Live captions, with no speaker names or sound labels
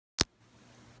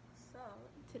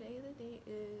date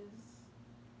is,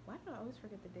 why do I always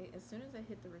forget the date? As soon as I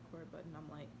hit the record button, I'm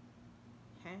like,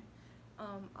 huh?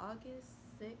 August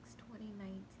 6th,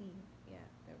 2019. Yeah,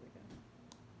 there we go.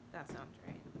 That sounds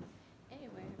right.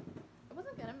 Anyway, I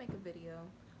wasn't gonna make a video,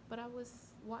 but I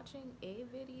was watching a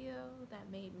video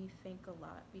that made me think a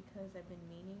lot because I've been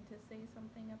meaning to say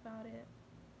something about it.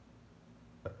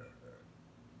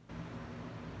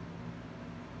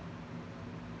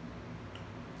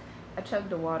 I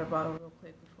chugged a water bottle real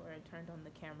quick before I turned on the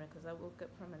camera because I woke up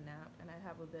from a nap and I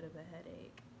have a bit of a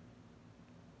headache.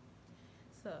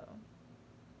 So,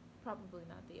 probably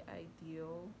not the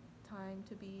ideal time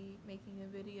to be making a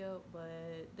video,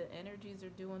 but the energies are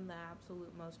doing the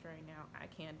absolute most right now. I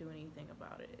can't do anything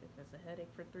about it. If it's a headache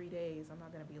for 3 days, I'm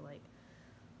not gonna be like,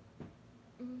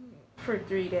 for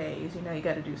 3 days, you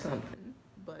gotta do something.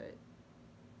 But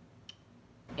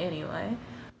anyway,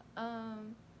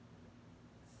 um,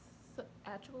 so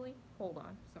actually, hold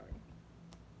on, sorry.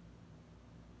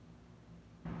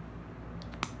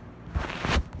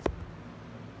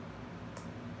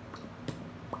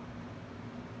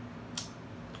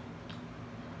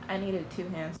 I needed two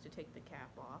hands to take the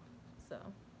cap off, so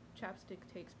chapstick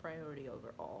takes priority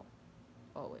over all,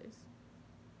 always,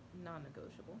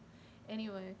 non-negotiable.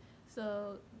 Anyway,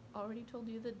 so already told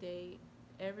you the date.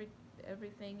 Every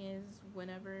everything is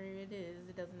whenever it is.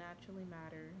 It doesn't actually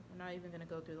matter. I'm not even gonna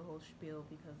go through the whole spiel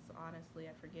because honestly,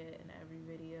 I forget in every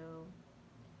video.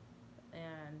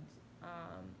 And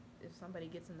if somebody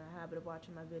gets in the habit of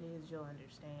watching my videos, you'll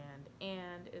understand.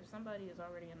 And if somebody is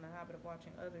already in the habit of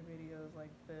watching other videos like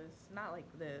this, not like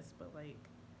this, but like,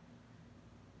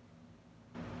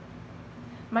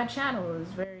 my channel is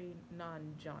very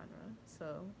non-genre,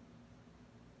 so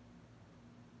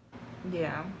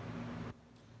yeah.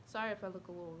 Sorry if I look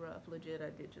a little rough. Legit, I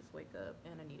did just wake up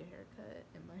and I need a haircut,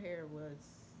 and my hair was.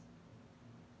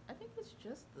 I think it's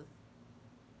just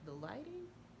the lighting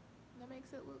that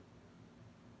makes it look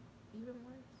even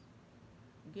worse.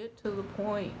 Get to the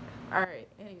point. All right.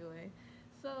 Anyway,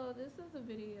 so this is a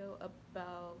video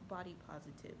about body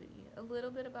positivity. A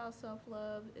little bit about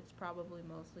self-love. It's probably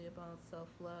mostly about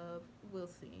self-love. We'll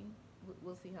see.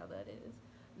 We'll see how that is.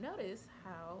 Notice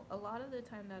how a lot of the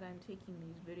time that I'm taking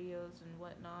these videos and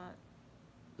whatnot.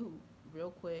 Ooh,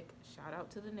 real quick, shout out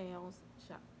to the nails.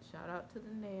 Shout out to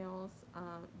the nails.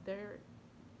 They're,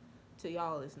 to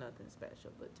y'all it's nothing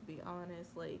special, but to be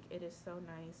honest, like, it is so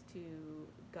nice to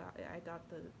I got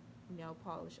the nail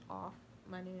polish off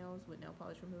my nails with nail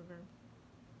polish remover.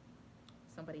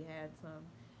 Somebody had some,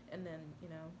 and then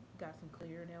got some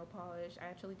clear nail polish. I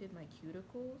actually did my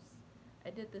cuticles. I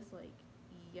did this like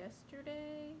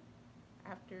yesterday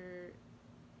after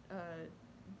uh,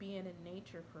 being in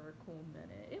nature for a cool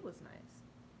minute. It was nice.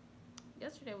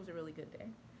 Yesterday was a really good day.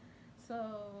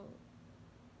 So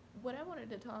what I wanted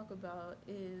to talk about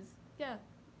is, yeah,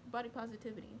 body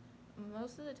positivity.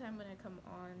 Most of the time when I come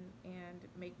on and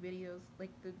make videos,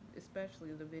 like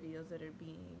especially the videos that are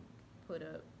being put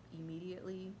up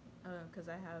immediately, because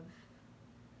I have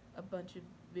a bunch of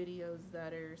videos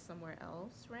that are somewhere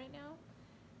else right now,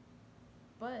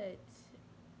 but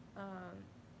um,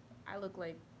 I look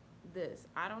like this.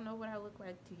 I don't know what I look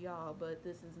like to y'all, but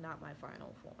this is not my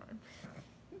final form.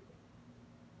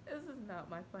 This is not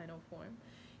my final form.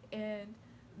 And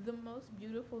the most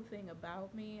beautiful thing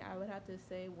about me, I would have to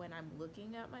say, when I'm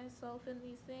looking at myself in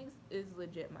these things, is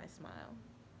legit my smile.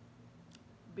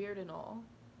 Beard and all.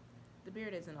 The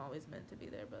beard isn't always meant to be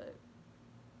there, but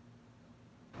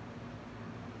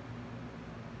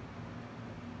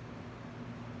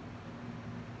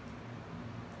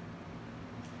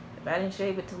if I didn't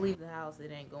shave it to leave the house,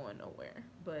 it ain't going nowhere.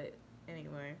 But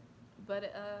anyway,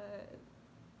 but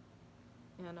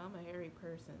I'm a hairy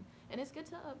person, and it's good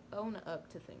to own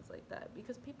up to things like that,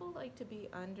 because people like to be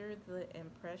under the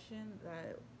impression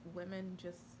that women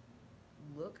just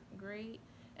look great,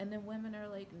 and then women are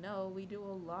like, no, we do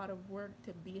a lot of work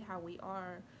to be how we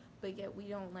are, but yet we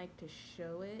don't like to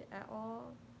show it at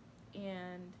all.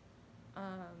 And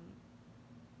um,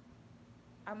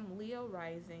 I'm Leo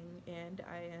rising, and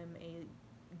I am a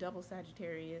double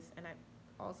Sagittarius, and I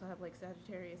also have like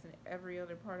Sagittarius in every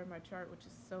other part of my chart, which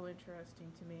is so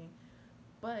interesting to me.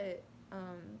 But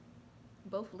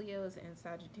both Leos and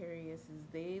Sagittarius,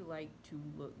 they like to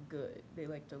look good. They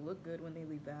like to look good when they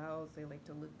leave the house. They like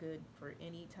to look good for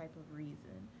any type of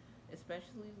reason,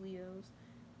 especially Leos.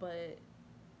 But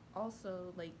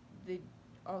also, like, they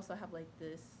also have like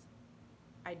this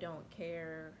I don't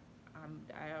care,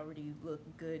 I already look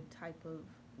good type of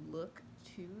look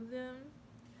to them.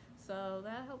 So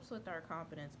that helps with our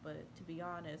confidence. But to be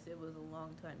honest, it was a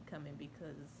long time coming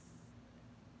because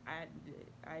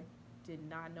I did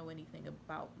not know anything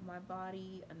about my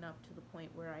body enough to the point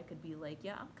where I could be like,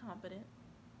 yeah, I'm confident.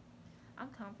 I'm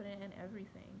confident in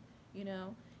everything, you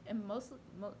know? And most of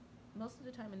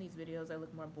the time in these videos, I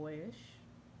look more boyish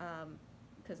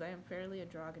because I am fairly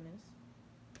androgynous,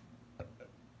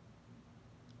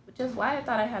 which is why I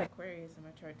thought I had Aquarius in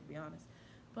my chart, to be honest.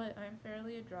 But I'm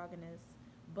fairly androgynous,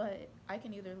 but I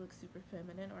can either look super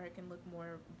feminine or I can look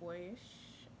more boyish.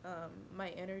 My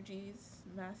energies,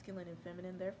 masculine and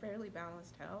feminine, they're fairly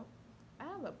balanced out. I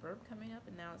have a burp coming up,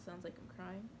 and now it sounds like I'm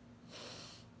crying.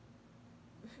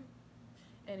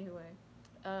 Anyway,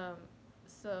 um,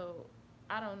 so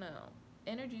I don't know.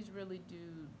 Energies really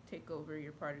do take over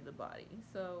your part of the body.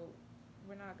 So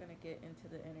we're not gonna get into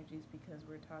the energies because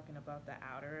we're talking about the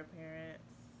outer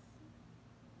appearance.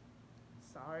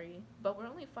 Sorry, but we're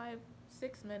only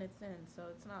 6 minutes in, so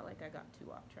it's not like I got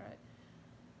too off track.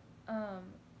 Um,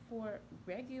 for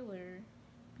regular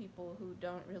people who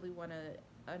don't really want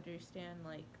to understand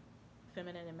like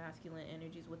feminine and masculine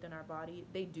energies within our body,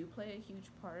 they do play a huge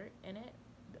part in it.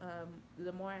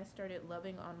 The more I started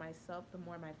loving on myself, the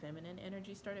more my feminine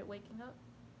energy started waking up,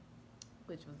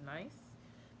 which was nice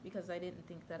because I didn't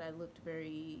think that I looked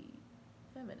very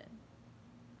feminine.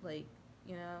 Like,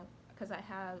 you know, because I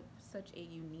have such a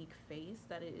unique face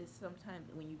that it is sometimes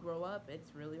when you grow up,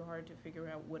 it's really hard to figure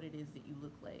out what it is that you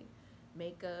look like.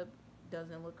 Makeup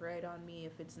doesn't look right on me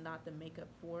if it's not the makeup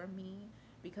for me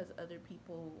because other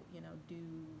people, you know, do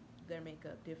their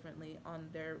makeup differently on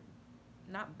their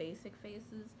not basic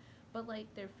faces, but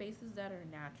like their faces that are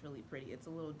naturally pretty. It's a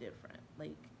little different.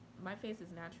 Like my face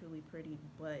is naturally pretty,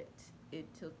 but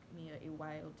it took me a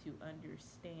while to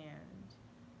understand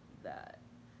that.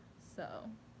 So,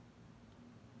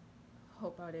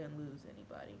 hope I didn't lose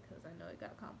anybody because I know it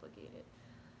got complicated.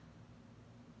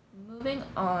 Moving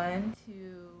on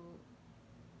to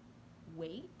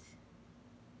weight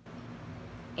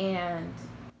and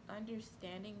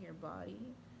understanding your body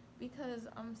because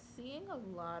I'm seeing a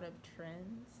lot of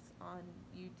trends on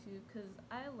YouTube because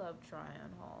I love try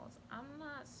on hauls. I'm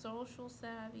not social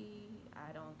savvy.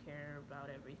 I don't care about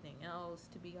everything else,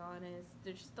 to be honest.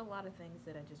 There's just a lot of things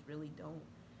that I just really don't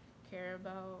care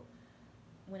about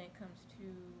when it comes to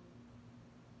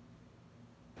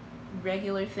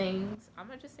regular things. I'm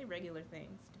gonna just say regular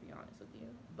things, to be honest with you.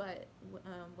 But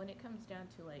when it comes down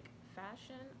to like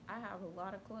fashion, I have a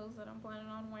lot of clothes that I'm planning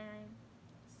on wearing.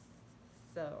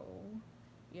 So,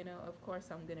 you know, of course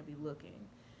I'm gonna be looking,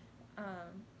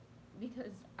 um,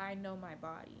 because I know my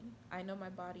body. I know my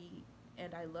body,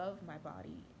 and I love my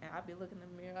body. And I'll be looking in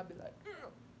the mirror. I'll be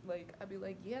like I'll be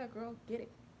like, yeah, girl, get it,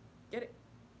 get it,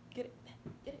 get it,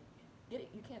 get it, get it.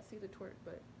 You can't see the twerk,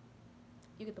 but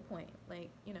you get the point. Like,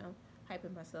 you know,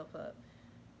 hyping myself up.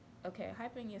 Okay,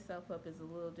 hyping yourself up is a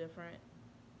little different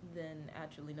than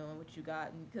actually knowing what you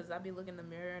got. Because I'll be looking in the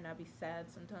mirror and I'll be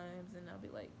sad sometimes, and I'll be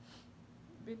like,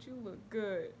 bitch, you look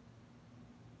good.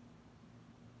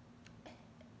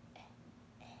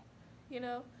 You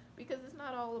know, because it's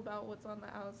not all about what's on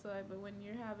the outside, but when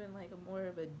you're having like a more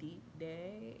of a deep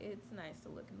day, it's nice to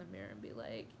look in the mirror and be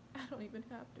like, I don't even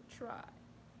have to try.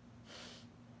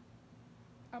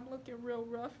 I'm looking real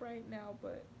rough right now,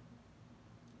 but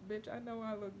bitch, I know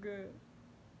I look good.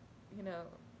 You know,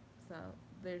 so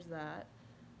there's that.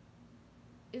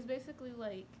 It's basically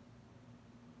like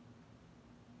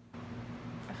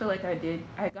I feel like I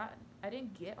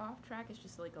didn't get off track. It's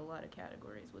just like a lot of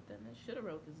categories within this. Should have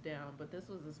wrote this down, but this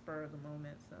was a spur of the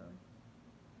moment, so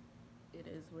it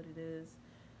is what it is.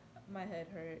 My head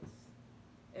hurts.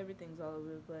 Everything's all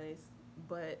over the place,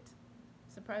 but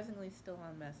surprisingly still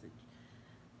on message.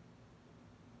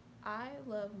 I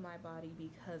love my body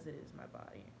because it is my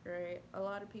body, right? A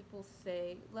lot of people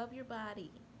say, love your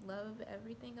body, love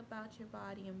everything about your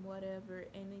body and whatever,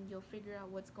 and then you'll figure out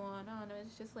what's going on. And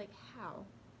it's just like, how?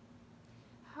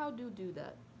 How do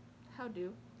that? How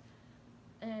do?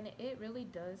 And it really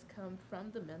does come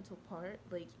from the mental part.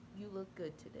 Like, you look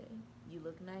good today, you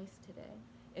look nice today.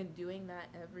 And doing that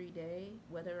every day,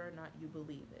 whether or not you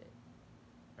believe it,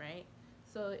 right?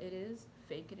 So it is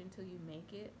fake it until you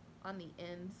make it on the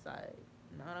inside,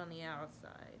 not on the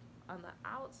outside. On the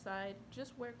outside,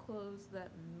 just wear clothes that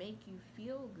make you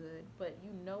feel good, but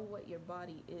you know what your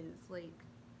body is. Like,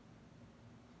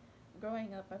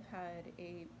 growing up, I've had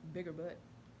a bigger butt,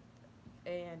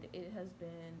 and it has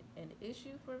been an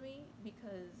issue for me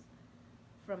because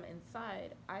from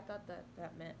inside, I thought that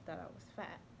that meant that I was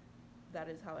fat. That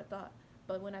is how I thought.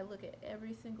 But when I look at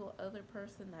every single other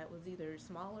person that was either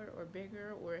smaller or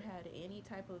bigger or had any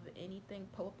type of anything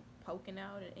poking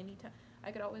out at any time,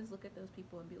 I could always look at those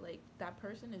people and be like, that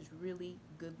person is really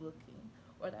good looking,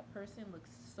 or that person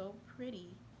looks so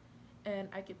pretty and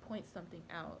I could point something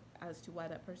out as to why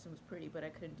that person was pretty, but I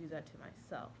couldn't do that to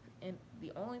myself. And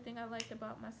the only thing I liked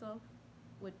about myself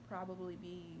would probably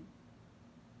be,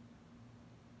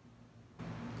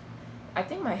 I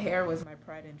think my hair was my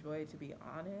pride and joy, to be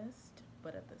honest.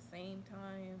 But at the same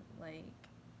time, like,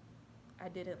 I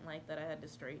didn't like that I had to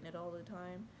straighten it all the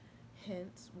time.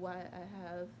 Hence why I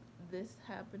have this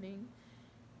happening.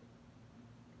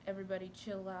 Everybody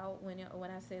chill out when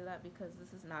I say that, because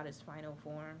this is not its final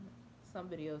form. Some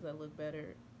videos I look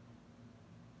better,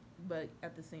 but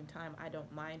at the same time, I don't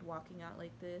mind walking out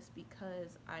like this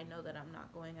because I know that I'm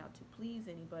not going out to please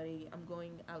anybody. I'm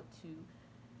going out to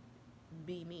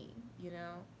be me, you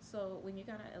know? So when you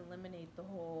kind of eliminate the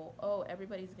whole, oh,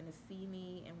 everybody's gonna see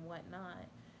me and whatnot,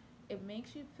 it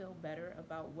makes you feel better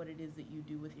about what it is that you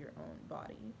do with your own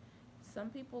body. Some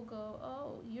people go,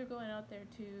 oh, you're going out there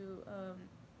to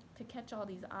catch all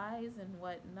these eyes and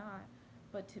whatnot.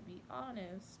 But to be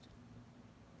honest,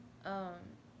 um,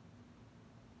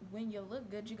 when you look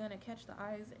good, you're gonna catch the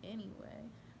eyes anyway.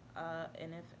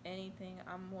 And if anything,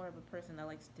 I'm more of a person that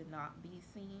likes to not be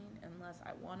seen unless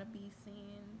I want to be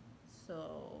seen.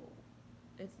 So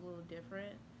it's a little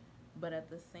different. But at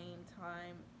the same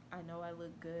time, I know I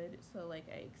look good. So, like,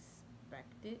 I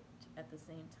expect it at the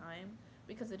same time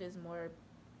because it is more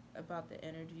about the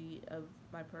energy of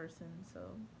my person. So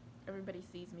everybody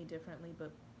sees me differently,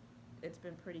 but it's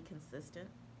been pretty consistent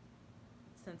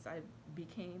since I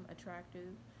became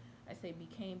attractive. I say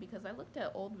became because I looked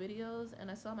at old videos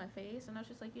and I saw my face and I was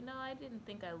just like, I didn't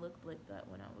think I looked like that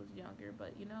when I was younger,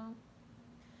 but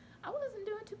I wasn't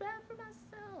doing too bad for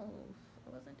myself. I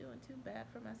wasn't doing too bad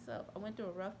for myself. I went through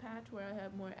a rough patch where I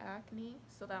had more acne,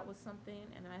 so that was something,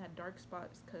 and I had dark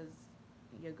spots because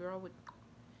your girl would,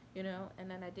 and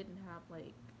then I didn't have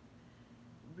like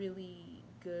really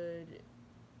good,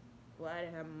 well, I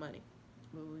didn't have money.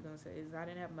 What we're gonna say is I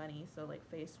didn't have money, so like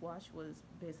face wash was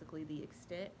basically the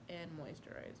extent, and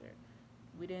moisturizer.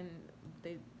 We didn't.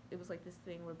 They. It was like this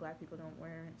thing where black people don't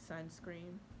wear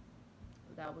sunscreen.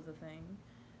 That was a thing.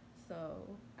 So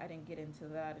I didn't get into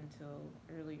that until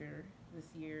earlier this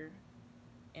year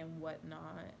and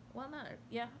whatnot. Well, not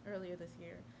yeah, earlier this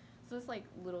year. So it's like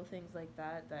little things like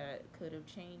that that could have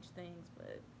changed things,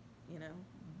 but you know,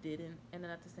 didn't. And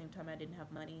then at the same time, I didn't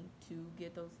have money to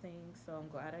get those things, so I'm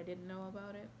glad I didn't know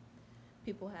about it.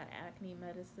 People had acne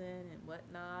medicine and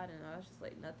whatnot, and I was just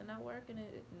like, nothing not working.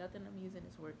 Nothing I'm using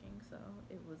is working. So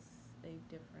it was a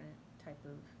different type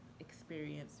of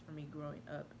experience for me growing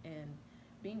up and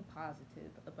being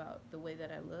positive about the way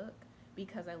that I look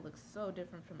because I look so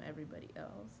different from everybody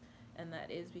else. And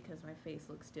that is because my face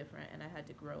looks different and I had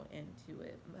to grow into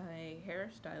it. My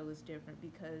hairstyle is different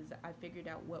because I figured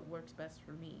out what works best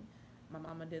for me. My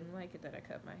mama didn't like it that I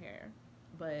cut my hair,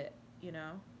 but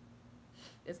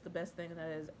it's the best thing that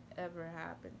has ever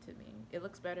happened to me. It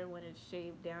looks better when it's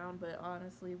shaved down, but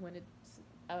honestly, when it's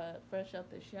fresh out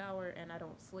the shower and I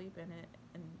don't sleep in it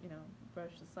and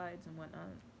brush the sides and whatnot,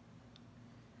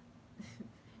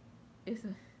 it's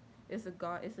a it's a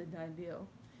done deal.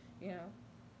 You know,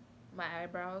 my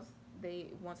eyebrows, they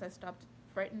once I stopped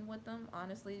fretting with them,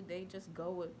 honestly, they just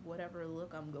go with whatever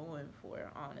look I'm going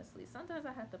for. Honestly, sometimes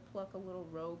I have to pluck a little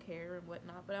rogue hair and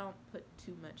whatnot, but I don't put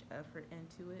too much effort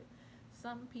into it.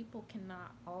 Some people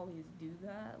cannot always do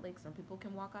that. Like some people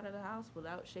can walk out of the house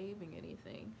without shaving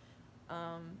anything.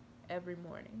 Um, every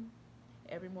morning,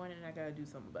 every morning I gotta do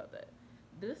something about that.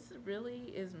 This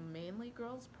really is mainly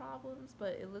girls' problems,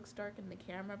 but it looks dark in the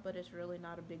camera, but it's really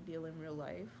not a big deal in real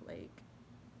life. Like,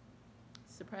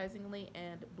 surprisingly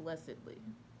and blessedly.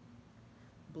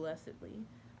 Blessedly.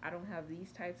 I don't have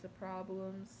these types of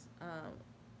problems.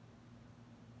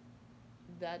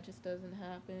 That just doesn't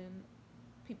happen.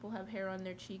 People have hair on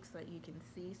their cheeks that you can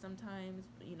see sometimes,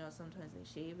 but sometimes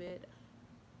they shave it.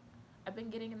 I've been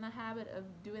getting in the habit of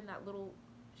doing that little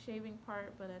shaving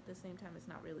part, but at the same time, it's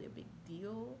not really a big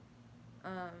deal.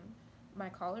 Um, my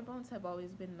collarbones have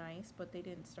always been nice, but they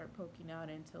didn't start poking out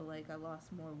until like I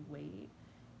lost more weight.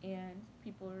 And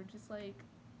people were just like,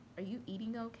 "Are you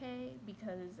eating okay?"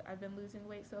 Because I've been losing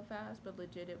weight so fast, but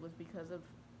legit, it was because of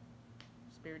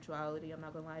spirituality. I'm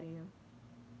not gonna lie to you.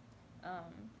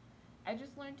 Um, I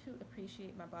just learned to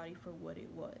appreciate my body for what it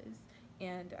was,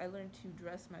 and I learned to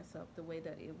dress myself the way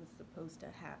that it was supposed to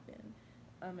happen.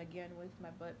 Again, with my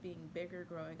butt being bigger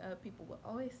growing up, people would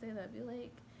always say that, be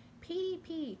like,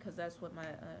 PDP, because that's what my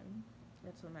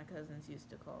cousins used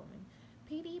to call me.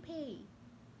 PDP,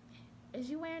 is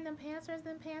you wearing them pants or is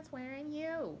them pants wearing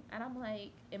you? And I'm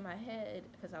like, in my head,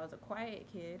 because I was a quiet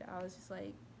kid, I was just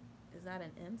like, is that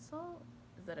an insult?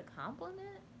 Is that a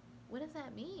compliment? What does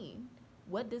that mean?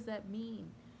 What does that mean?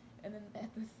 And then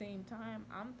at the same time,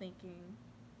 I'm thinking,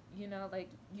 like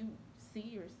you see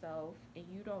yourself and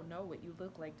you don't know what you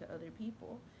look like to other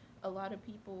people. A lot of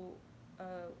people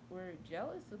were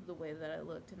jealous of the way that I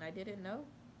looked, and I didn't know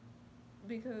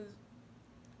because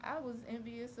I was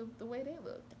envious of the way they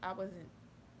looked. I wasn't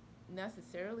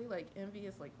necessarily like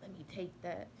envious, like, let me take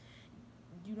that.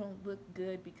 You don't look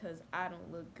good because I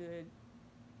don't look good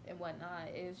and whatnot.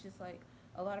 It's just like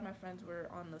a lot of my friends were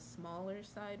on the smaller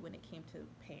side when it came to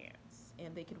pants,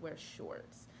 and they could wear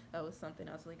shorts. That was something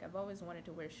I was like, I've always wanted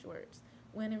to wear shorts.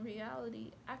 When in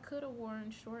reality, I could have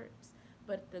worn shorts,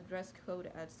 but the dress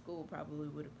code at school probably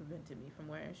would have prevented me from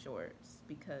wearing shorts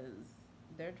because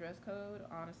their dress code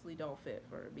honestly don't fit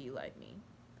for a bee like me,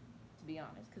 to be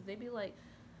honest. Because they be like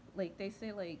they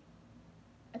say like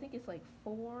I think it's like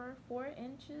 4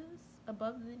 inches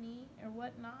above the knee or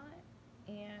whatnot,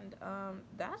 and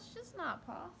that's just not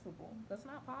possible. That's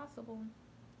not possible.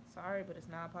 Sorry, but it's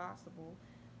not possible.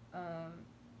 Um,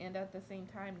 and at the same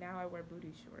time, now I wear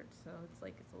booty shorts, so it's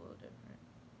like it's a little different.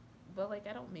 But like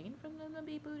I don't mean for them to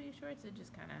be booty shorts. It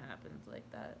just kind of happens like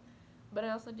that. But I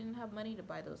also didn't have money to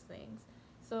buy those things.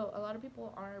 So a lot of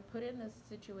people are put in this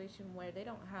situation where they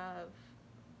don't have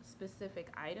specific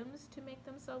items to make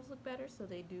themselves look better, so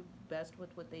they do best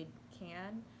with what they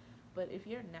can. But if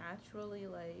you're naturally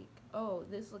like, oh,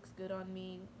 this looks good on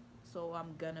me, so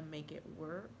I'm gonna make it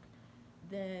work,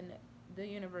 then the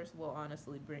universe will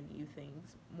honestly bring you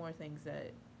more things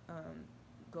that um,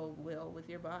 go well with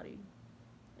your body.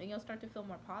 And you'll start to feel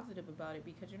more positive about it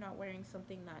because you're not wearing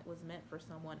something that was meant for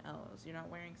someone else. You're not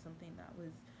wearing something that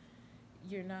was,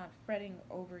 you're not fretting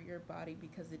over your body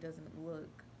because it doesn't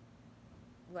look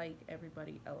like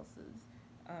everybody else's.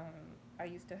 I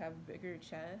used to have a bigger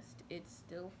chest.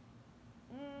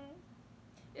 Mm,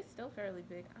 it's still fairly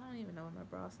big. I don't even know what my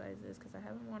bra size is because I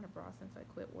haven't worn a bra since I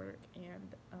quit work,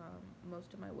 and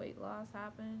most of my weight loss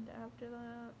happened after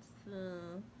that.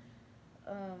 So,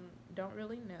 don't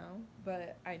really know,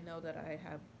 but I know that I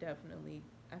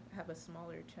have a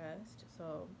smaller chest,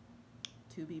 so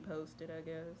to be posted, I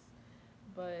guess.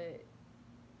 But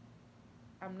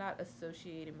I'm not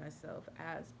associating myself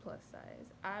as plus size.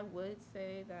 I would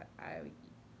say that I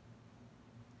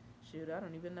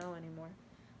don't even know anymore.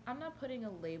 I'm not putting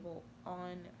a label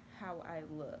on how I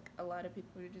look. A lot of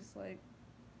people are just like,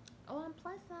 oh, I'm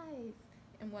plus size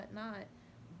and whatnot,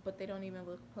 but they don't even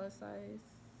look plus size.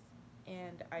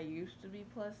 And I used to be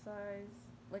plus size.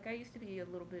 Like, I used to be a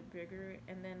little bit bigger,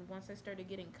 and then once I started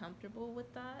getting comfortable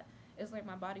with that, it's like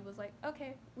my body was like,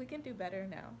 okay, we can do better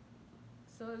now.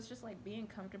 So it's just like being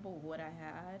comfortable with what I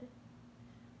had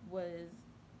was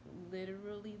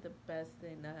literally the best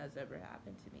thing that has ever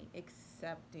happened to me,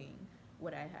 accepting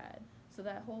what I had. So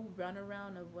that whole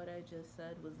runaround of what I just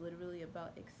said was literally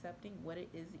about accepting what it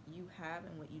is that you have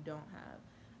and what you don't have.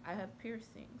 I have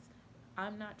piercings.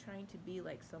 I'm not trying to be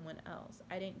like someone else.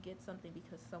 I didn't get something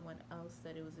because someone else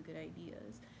said it was a good idea.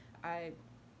 I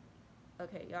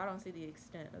Okay, y'all don't see the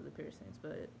extent of the piercings,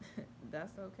 but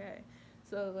that's okay.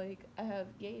 So like I have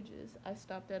gauges. I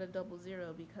stopped at a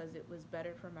 00 because it was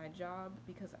better for my job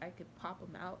because I could pop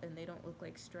them out and they don't look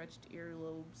like stretched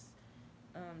earlobes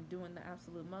doing the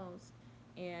absolute most.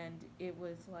 And it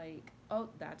was like, oh,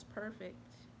 that's perfect.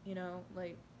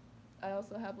 Like I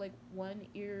also have like one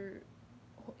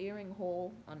earring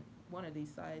hole on one of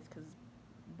these sides because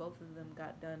both of them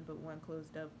got done, but one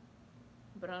closed up.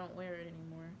 But I don't wear it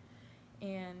anymore,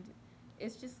 and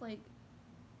it's just like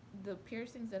the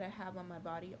piercings that I have on my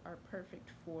body are perfect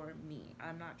for me.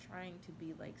 I'm not trying to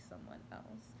be like someone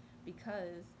else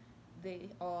because they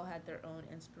all had their own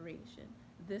inspiration.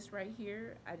 This right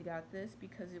here, I got this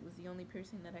because it was the only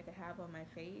piercing that I could have on my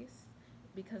face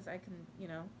because I can,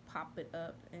 pop it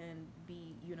up and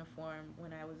be uniform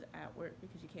when I was at work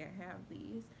because you can't have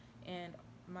these. And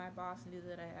my boss knew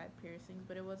that I had piercings,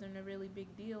 but it wasn't a really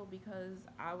big deal because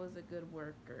I was a good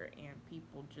worker and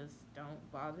people just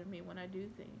don't bother me when I do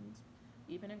things.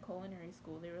 Even in culinary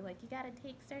school, they were like, you gotta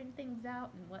take certain things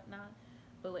out and whatnot.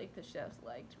 But like the chefs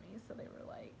liked me, so they were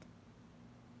like,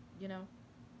 you know,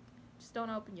 just don't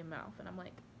open your mouth. And I'm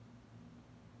like,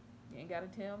 you ain't gotta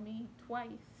tell me twice,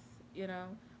 you know?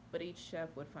 But each chef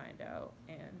would find out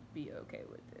and be okay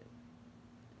with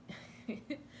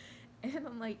it. And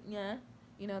I'm like, yeah,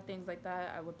 things like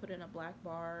that. I would put in a black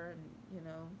bar and,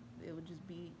 it would just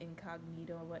be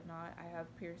incognito or whatnot. I have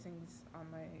piercings on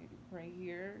my right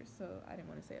here, so I didn't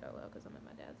want to say it out loud because I'm at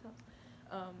my dad's house.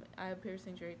 I have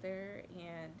piercings right there,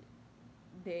 and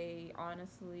they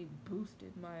honestly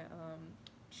boosted my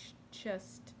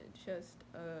chest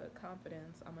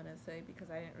confidence, I'm gonna say, because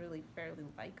I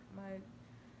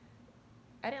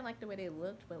didn't like the way they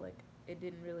looked, but like it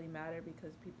didn't really matter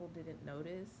because people didn't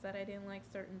notice that I didn't like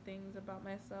certain things about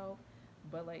myself.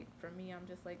 But like for me, I'm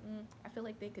just like, I feel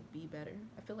like they could be better.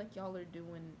 I feel like y'all are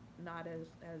doing not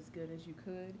as good as you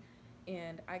could.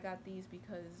 And I got these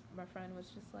because my friend was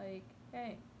just like,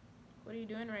 "Hey, what are you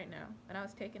doing right now?" And I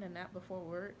was taking a nap before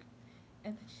work,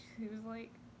 and then she was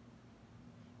like,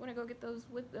 "Want to go get those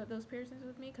piercings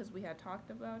with me?" Because we had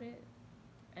talked about it,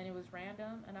 and it was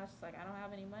random. And I was just like, "I don't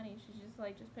have any money." She's just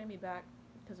like, "Just pay me back,"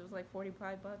 because it was like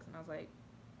 $45, and I was like,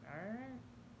 "All right,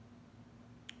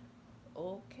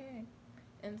 okay."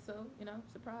 And so,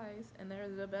 surprise. And they're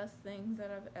the best things that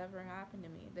have ever happened to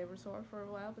me. They were sore for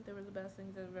a while, but they were the best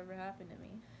things that have ever happened to me.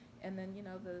 And then,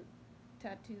 the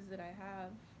tattoos that I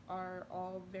have are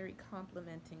all very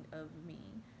complimenting of me.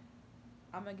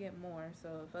 I'm gonna get more, so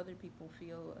if other people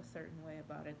feel a certain way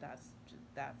about it, that's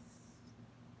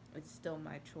it's still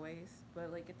my choice.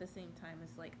 But like at the same time,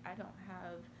 it's like I don't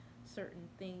have certain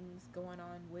things going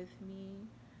on with me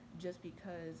just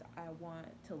because I want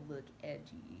to look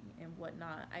edgy and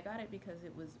whatnot. I got it because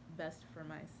it was best for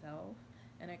myself,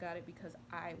 and I got it because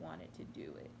I wanted to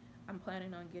do it. I'm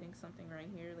planning on getting something right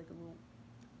here, like a little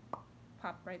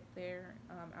pop right there.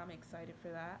 I'm excited for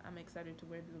that. I'm excited to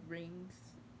wear the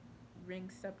ring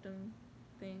septum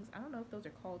things. I don't know if those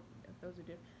are called, if those are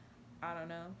different. I don't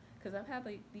know, because I've had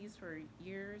like these for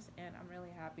years, and I'm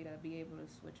really happy to be able to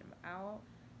switch them out.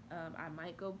 I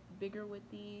might go bigger with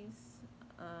these.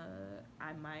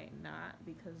 I might not,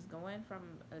 because going from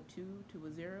a 2 to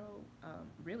a 0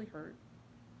 really hurt.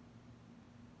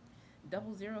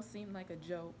 Double zero seemed like a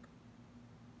joke.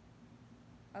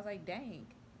 I was like, dang,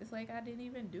 it's like I didn't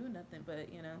even do nothing, but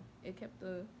it kept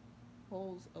the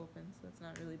holes open, so it's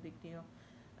not really a big deal.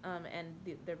 And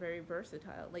they're very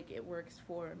versatile. Like it works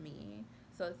for me.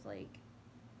 So it's like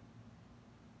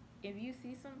if you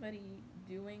see somebody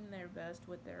doing their best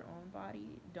with their own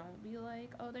body, don't be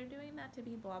like, oh, they're doing that to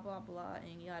be blah blah blah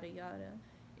and yada yada.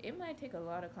 It might take a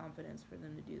lot of confidence for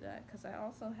them to do that. Cause I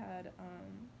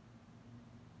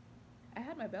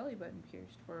had my belly button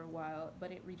pierced for a while,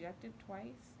 but it rejected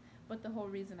twice. But the whole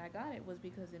reason I got it was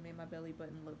because it made my belly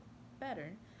button look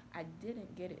better. I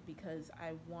didn't get it because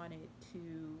I wanted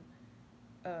to,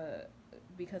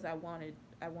 because I wanted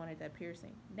that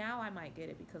piercing. Now I might get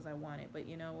it because I want it, but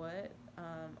you know what?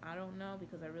 I don't know,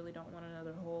 because I really don't want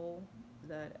another hole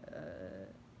that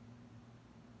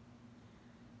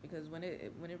because when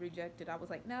it rejected, I was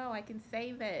like, no, I can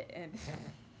save it, and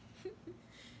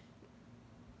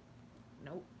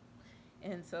nope.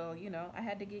 And so, I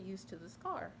had to get used to the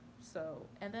scar. So,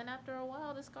 and then after a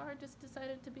while, the scar just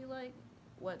decided to be like,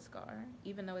 what scar?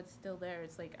 Even though it's still there,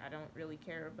 it's like I don't really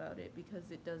care about it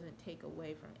because it doesn't take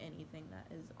away from anything that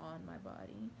is on my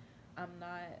body. I'm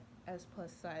not as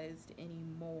plus sized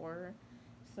anymore.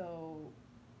 So,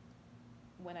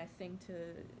 when I sing to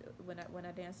when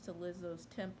I dance to Lizzo's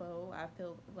tempo, I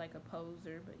feel like a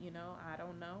poser, but I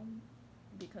don't know,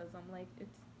 because I'm like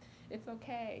it's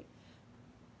okay,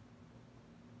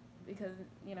 because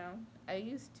I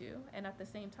used to, and at the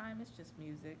same time it's just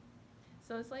music.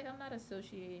 So it's like I'm not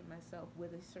associating myself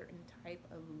with a certain type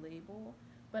of label,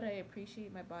 but I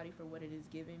appreciate my body for what it is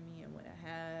giving me and what I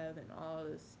have and all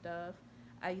this stuff.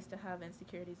 I used to have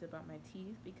insecurities about my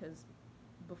teeth because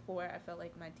before I felt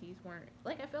like my teeth weren't,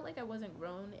 like I felt like I wasn't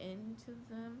grown into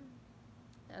them,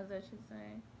 as I should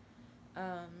say.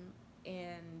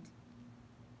 And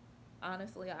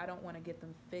honestly, I don't want to get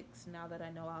them fixed now that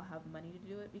I know I'll have money to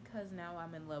do it, because now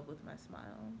I'm in love with my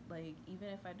smile. Like, even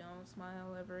if I don't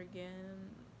smile ever again,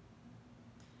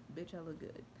 bitch, I look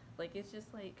good. Like, it's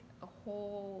just like a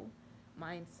whole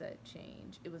mindset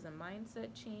change. It was a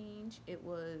mindset change. It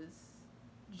was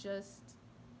just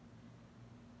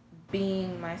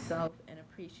being myself and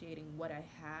appreciating what I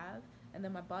have. And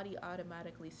then my body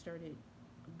automatically started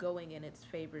going in its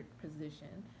favorite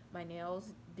position. My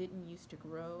nails didn't used to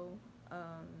grow.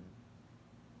 Um,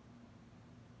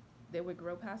 they would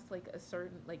grow past like a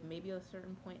certain, like maybe a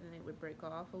certain point, and they would break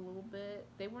off a little bit.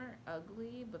 They weren't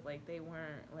ugly, but like they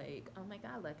weren't like, oh my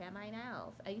god, look at my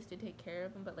nails. I used to take care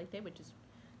of them, but like they would just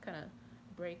kind of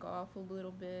break off a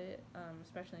little bit,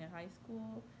 especially in high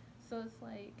school. So it's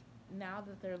like now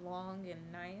that they're long and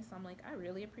nice, I'm like, I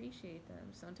really appreciate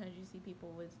them. Sometimes you see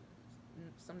people with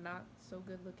some not so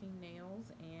good looking nails,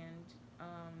 and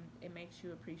it makes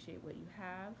you appreciate what you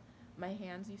have. My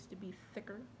hands used to be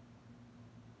thicker.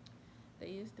 They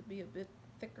used to be a bit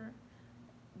thicker,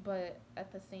 but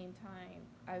at the same time,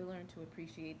 I learned to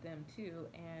appreciate them too,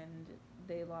 and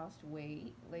they lost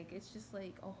weight. Like, it's just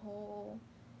like a whole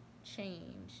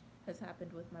change has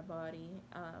happened with my body.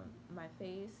 My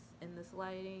face in this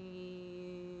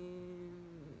lighting.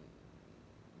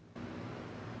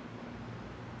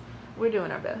 we're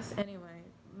doing our best. Anyway,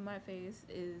 my face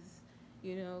is,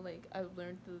 you know, like I've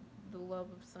learned the love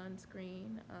of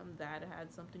sunscreen. That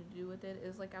had something to do with it.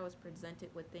 It's like I was presented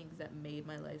with things that made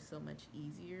my life so much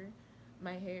easier.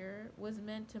 My hair was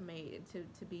meant to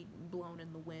be blown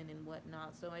in the wind and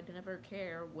whatnot, so I never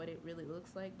care what it really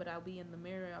looks like. But I'll be in the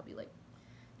mirror, I'll be like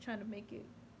trying to make it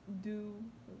do,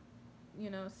 you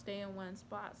know, stay in one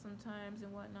spot sometimes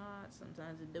and whatnot.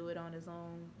 Sometimes it do it on its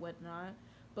own, whatnot.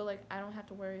 But like I don't have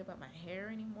to worry about my hair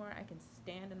anymore. I can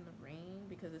stand in the rain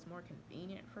because it's more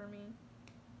convenient for me.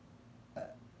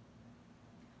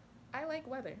 I like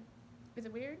weather. Is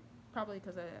it weird? Probably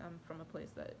because I'm from a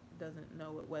place that doesn't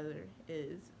know what weather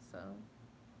is, so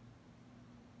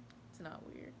it's not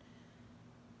weird.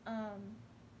 Um,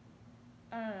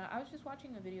 I don't know. I was just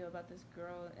watching a video about this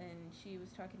girl, and she was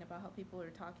talking about how people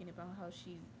are talking about how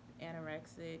she's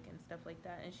anorexic and stuff like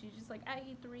that. And she's just like, I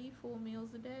eat 3 full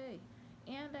meals a day,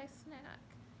 and I snack.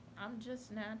 I'm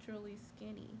just naturally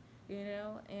skinny, you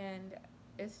know? And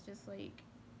it's just like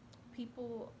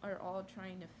people are all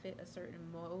trying to fit a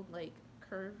certain mold, like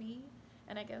curvy.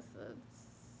 And I guess it's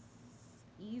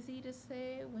easy to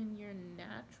say when you're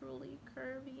naturally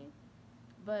curvy,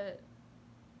 but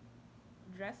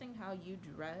dressing how you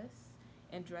dress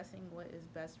and dressing what is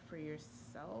best for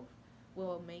yourself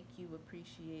will make you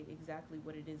appreciate exactly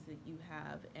what it is that you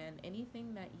have. And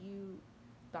anything that you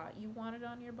thought you wanted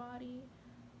on your body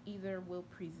either will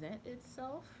present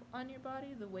itself on your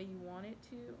body the way you want it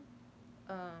to,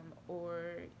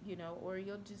 or you know, or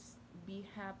you'll just be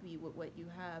happy with what you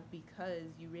have because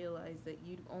you realize that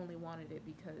you only wanted it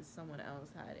because someone else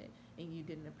had it and you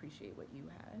didn't appreciate what you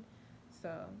had.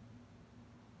 So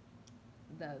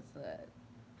that's that.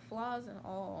 Flaws and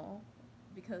all,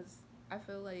 because I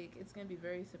feel like it's gonna be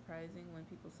very surprising when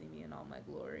people see me in all my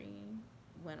glory,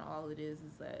 when all it is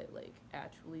that like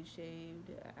actually shaved,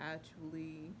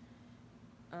 actually,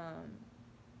 um,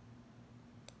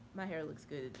 my hair looks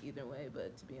good either way.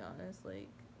 But to be honest, like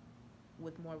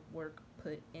with more work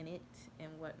put in it and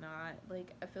whatnot,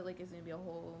 like I feel like it's gonna be a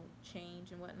whole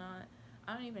change and whatnot.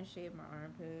 I don't even shave my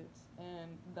armpits, and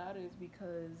that is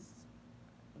because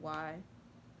why?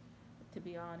 To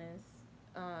be honest.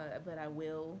 But I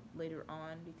will later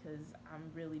on because I'm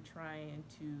really trying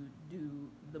to do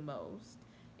the most.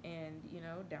 And, you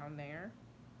know, down there,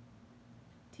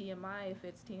 TMI if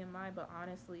it's TMI, but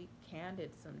honestly,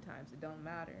 candid sometimes. It don't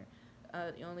matter.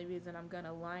 The only reason I'm going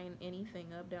to line anything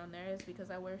up down there is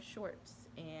because I wear shorts.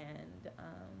 And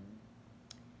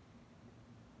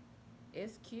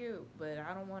it's cute, but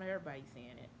I don't want everybody seeing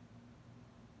it.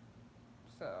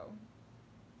 So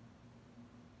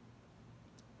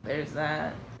there's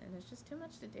that. And it's just too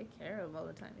much to take care of all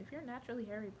the time. If you're a naturally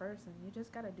hairy person, you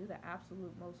just got to do the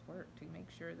absolute most work to make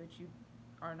sure that you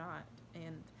are not.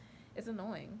 And it's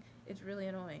annoying. It's really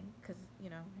annoying because, you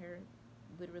know, hair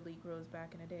literally grows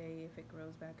back in a day if it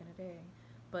grows back in a day.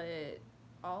 But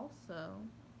also,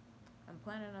 I'm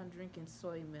planning on drinking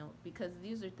soy milk because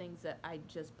these are things that I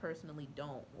just personally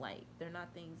don't like. They're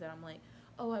not things that I'm like,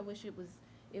 oh, I wish it was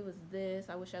this.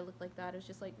 I wish I looked like that. It's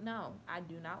just like, no, I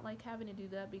do not like having to do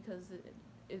that because it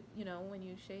you know, when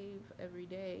you shave every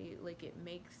day, like it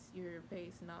makes your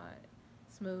face not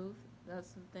smooth.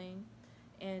 That's the thing.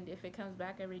 And if it comes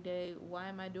back every day, why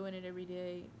am I doing it every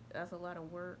day? That's a lot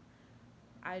of work.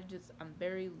 I'm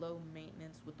very low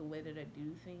maintenance with the way that I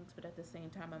do things, but at the same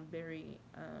time, I'm very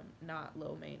not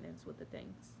low maintenance with the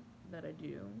things that I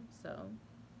do. So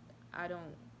I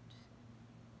don't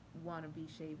want to be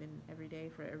shaving every day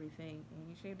for everything. And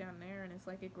you shave down there, and it's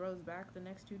like it grows back the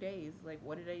next 2 days. Like,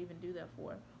 what did I even do that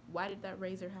for? Why did that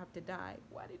razor have to die?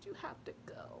 Why did you have to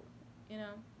go? You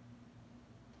know,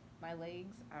 my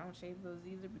legs, I don't shave those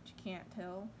either, but you can't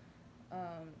tell.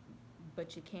 Um,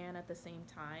 but you can at the same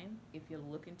time if you're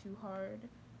looking too hard.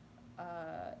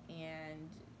 And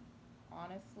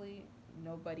honestly,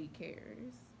 nobody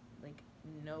cares. Like,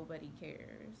 nobody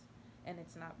cares. And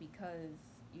it's not because,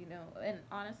 you know, and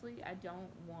honestly, I don't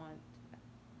want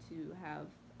to have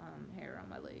hair on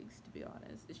my legs, to be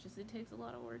honest. It's just, it takes a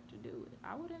lot of work to do it.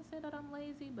 I wouldn't say that I'm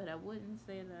lazy, but I wouldn't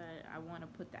say that I want to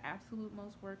put the absolute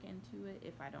most work into it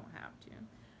if I don't have to.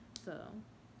 So,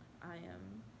 I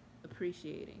am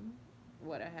appreciating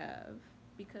what I have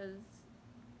because,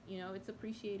 you know, it's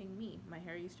appreciating me. My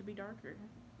hair used to be darker.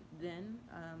 Then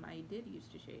I did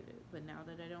used to shave it, but now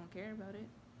that I don't care about it,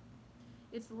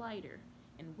 it's lighter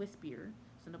and wispier,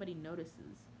 so nobody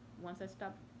notices. Once I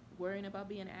stopped worrying about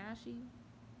being ashy,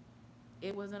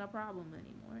 it wasn't a problem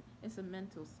anymore. It's a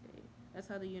mental state. That's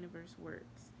how the universe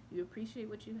works. You appreciate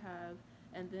what you have,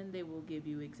 and then they will give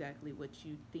you exactly what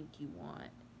you think you want.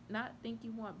 not think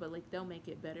you want, but like they'll make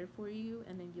it better for you,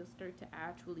 and then you'll start to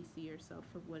actually see yourself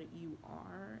for what you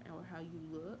are or how you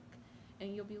look,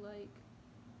 and you'll be like,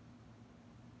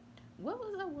 what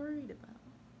was I worried about?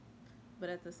 But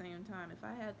at the same time, if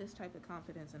I had this type of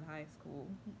confidence in high school,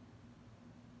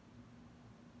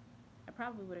 I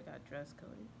probably would have got dress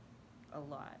coded a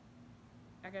lot.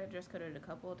 I got dress coded a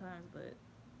couple of times, but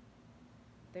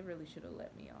they really should have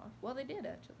let me off. Well, they did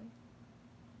actually,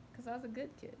 because I was a good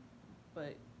kid,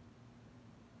 but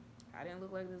I didn't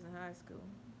look like this in high school.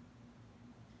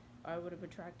 Or I would have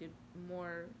attracted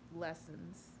more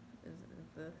lessons.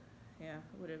 The yeah,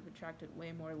 would have attracted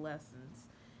way more lessons.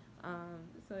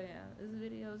 So yeah, this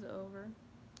video's over.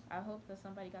 I hope that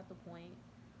somebody got the point.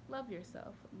 Love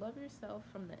yourself. Love yourself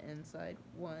from the inside,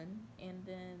 one, and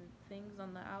then things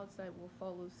on the outside will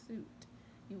follow suit.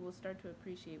 You will start to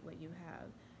appreciate what you have.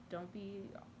 Don't be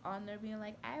on there being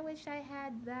like, I wish I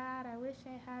had that. I wish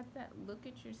I had that. Look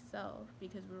at yourself,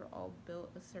 because we're all built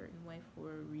a certain way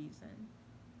for a reason.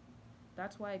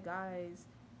 That's why guys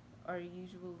are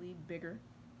usually bigger.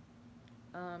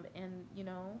 And you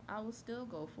know, I will still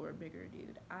go for a bigger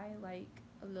dude. I like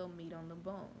a little meat on the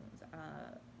bones.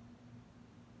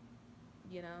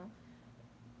 You know,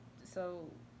 so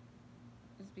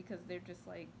it's because they're just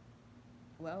like,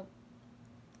 well,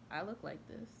 I look like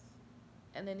this.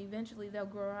 And then eventually they'll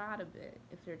grow out of it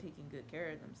if they're taking good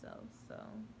care of themselves. So,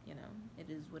 you know, it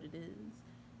is what it is.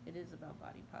 It is about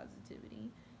body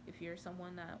positivity. If you're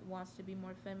someone that wants to be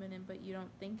more feminine but you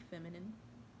don't think feminine,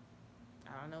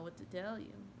 I don't know what to tell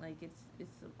you. Like it's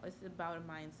about a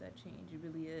mindset change. It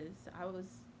really is. I was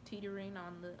teetering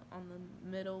on the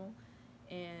middle,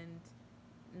 and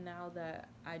now that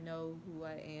I know who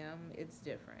I am, it's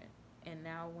different. And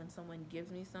now when someone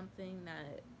gives me something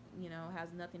that, you know, has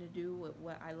nothing to do with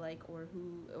what I like or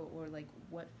who or like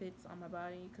what fits on my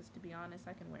body, because to be honest,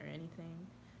 I can wear anything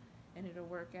and it'll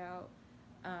work out.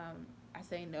 I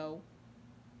say no.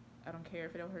 I don't care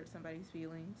if it'll hurt somebody's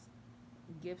feelings.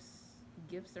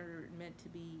 Gifts are meant to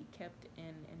be kept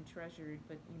and treasured,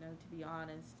 but you know, to be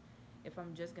honest, if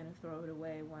I'm just gonna throw it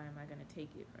away, why am I gonna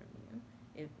take it from you?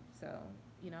 If so,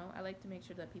 you know, I like to make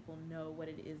sure that people know what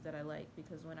it is that I like,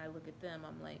 because when I look at them,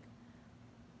 I'm like,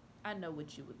 I know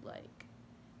what you would like.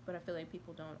 But I feel like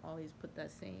people don't always put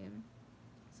that same.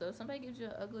 So if somebody gives you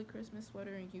an ugly Christmas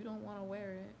sweater and you don't want to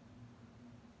wear it,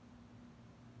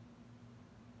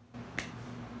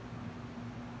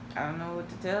 I don't know what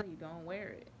to tell you. Don't wear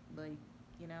it. Like,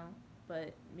 you know.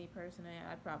 But me personally,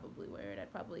 I'd probably wear it.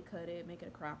 I'd probably cut it, make it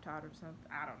a crop top or something.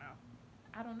 I don't know.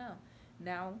 I don't know.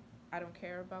 Now, I don't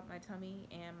care about my tummy,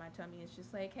 and my tummy is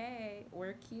just like, hey,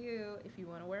 we're cute if you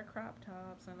want to wear crop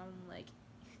tops. And I'm like,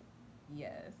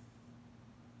 yes.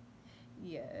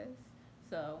 Yes.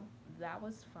 So that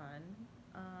was fun.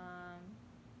 Um,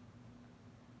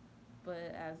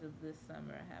 but as of this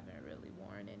summer, I haven't really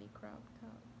worn any crop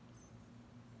tops.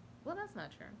 Well, that's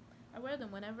not true. I wear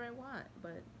them whenever I want,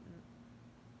 but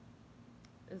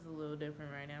it's a little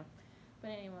different right now. But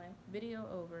anyway, video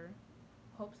over.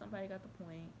 Hope somebody got the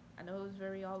point. I know it was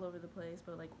very all over the place,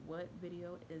 but like, what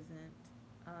video isn't?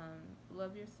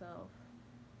 Love yourself.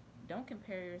 Don't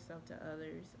compare yourself to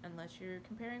others unless you're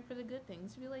comparing for the good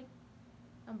things. Be like,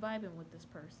 I'm vibing with this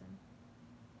person,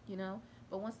 you know.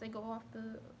 But once they go off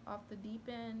the deep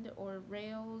end or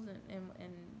rails,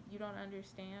 and you don't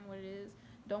understand what it is,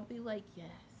 don't be like, yes.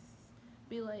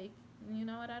 Be like, you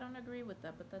know what, I don't agree with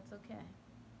that, but that's okay,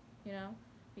 you know,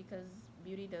 because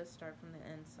beauty does start from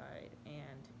the inside.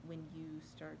 And when you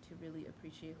start to really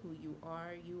appreciate who you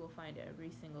are, you will find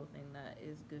every single thing that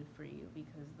is good for you,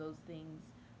 because those things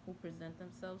will present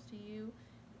themselves to you,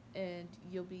 and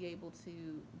you'll be able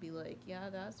to be like, yeah,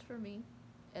 that's for me.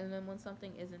 And then when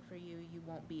something isn't for you, you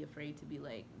won't be afraid to be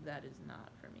like, that is not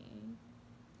for me.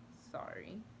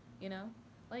 Sorry. You know?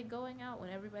 Like going out when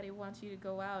everybody wants you to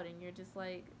go out and you're just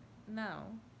like, no.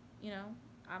 You know?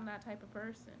 I'm that type of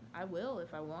person. I will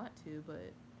if I want to,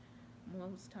 but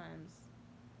most times,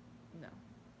 no.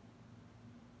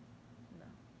 No.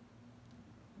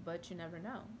 But you never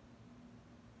know.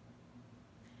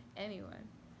 Anyway,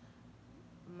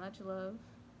 much love.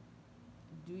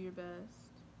 Do your best.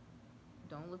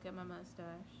 Don't look at my mustache.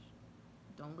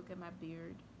 Don't look at my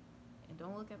beard. And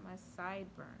don't look at my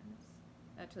sideburns.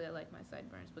 Actually, I like my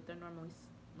sideburns, but they're normally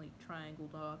like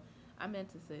triangled off. I meant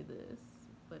to say this,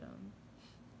 but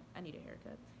I need a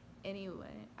haircut.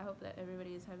 Anyway, I hope that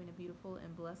everybody is having a beautiful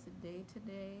and blessed day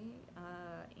today.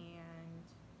 And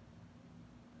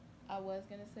I was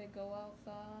gonna say go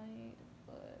outside,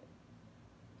 but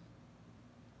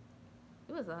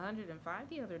it was 105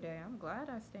 the other day. I'm glad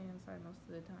I stay inside most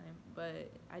of the time,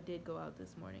 but I did go out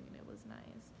this morning and it was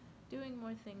nice. doing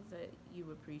more things that you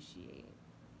appreciate.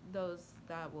 Those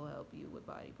that will help you with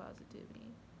body positivity.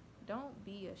 Don't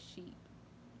be a sheep.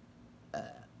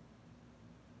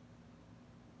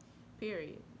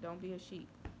 Period. Don't be a sheep.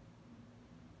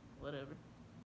 Whatever.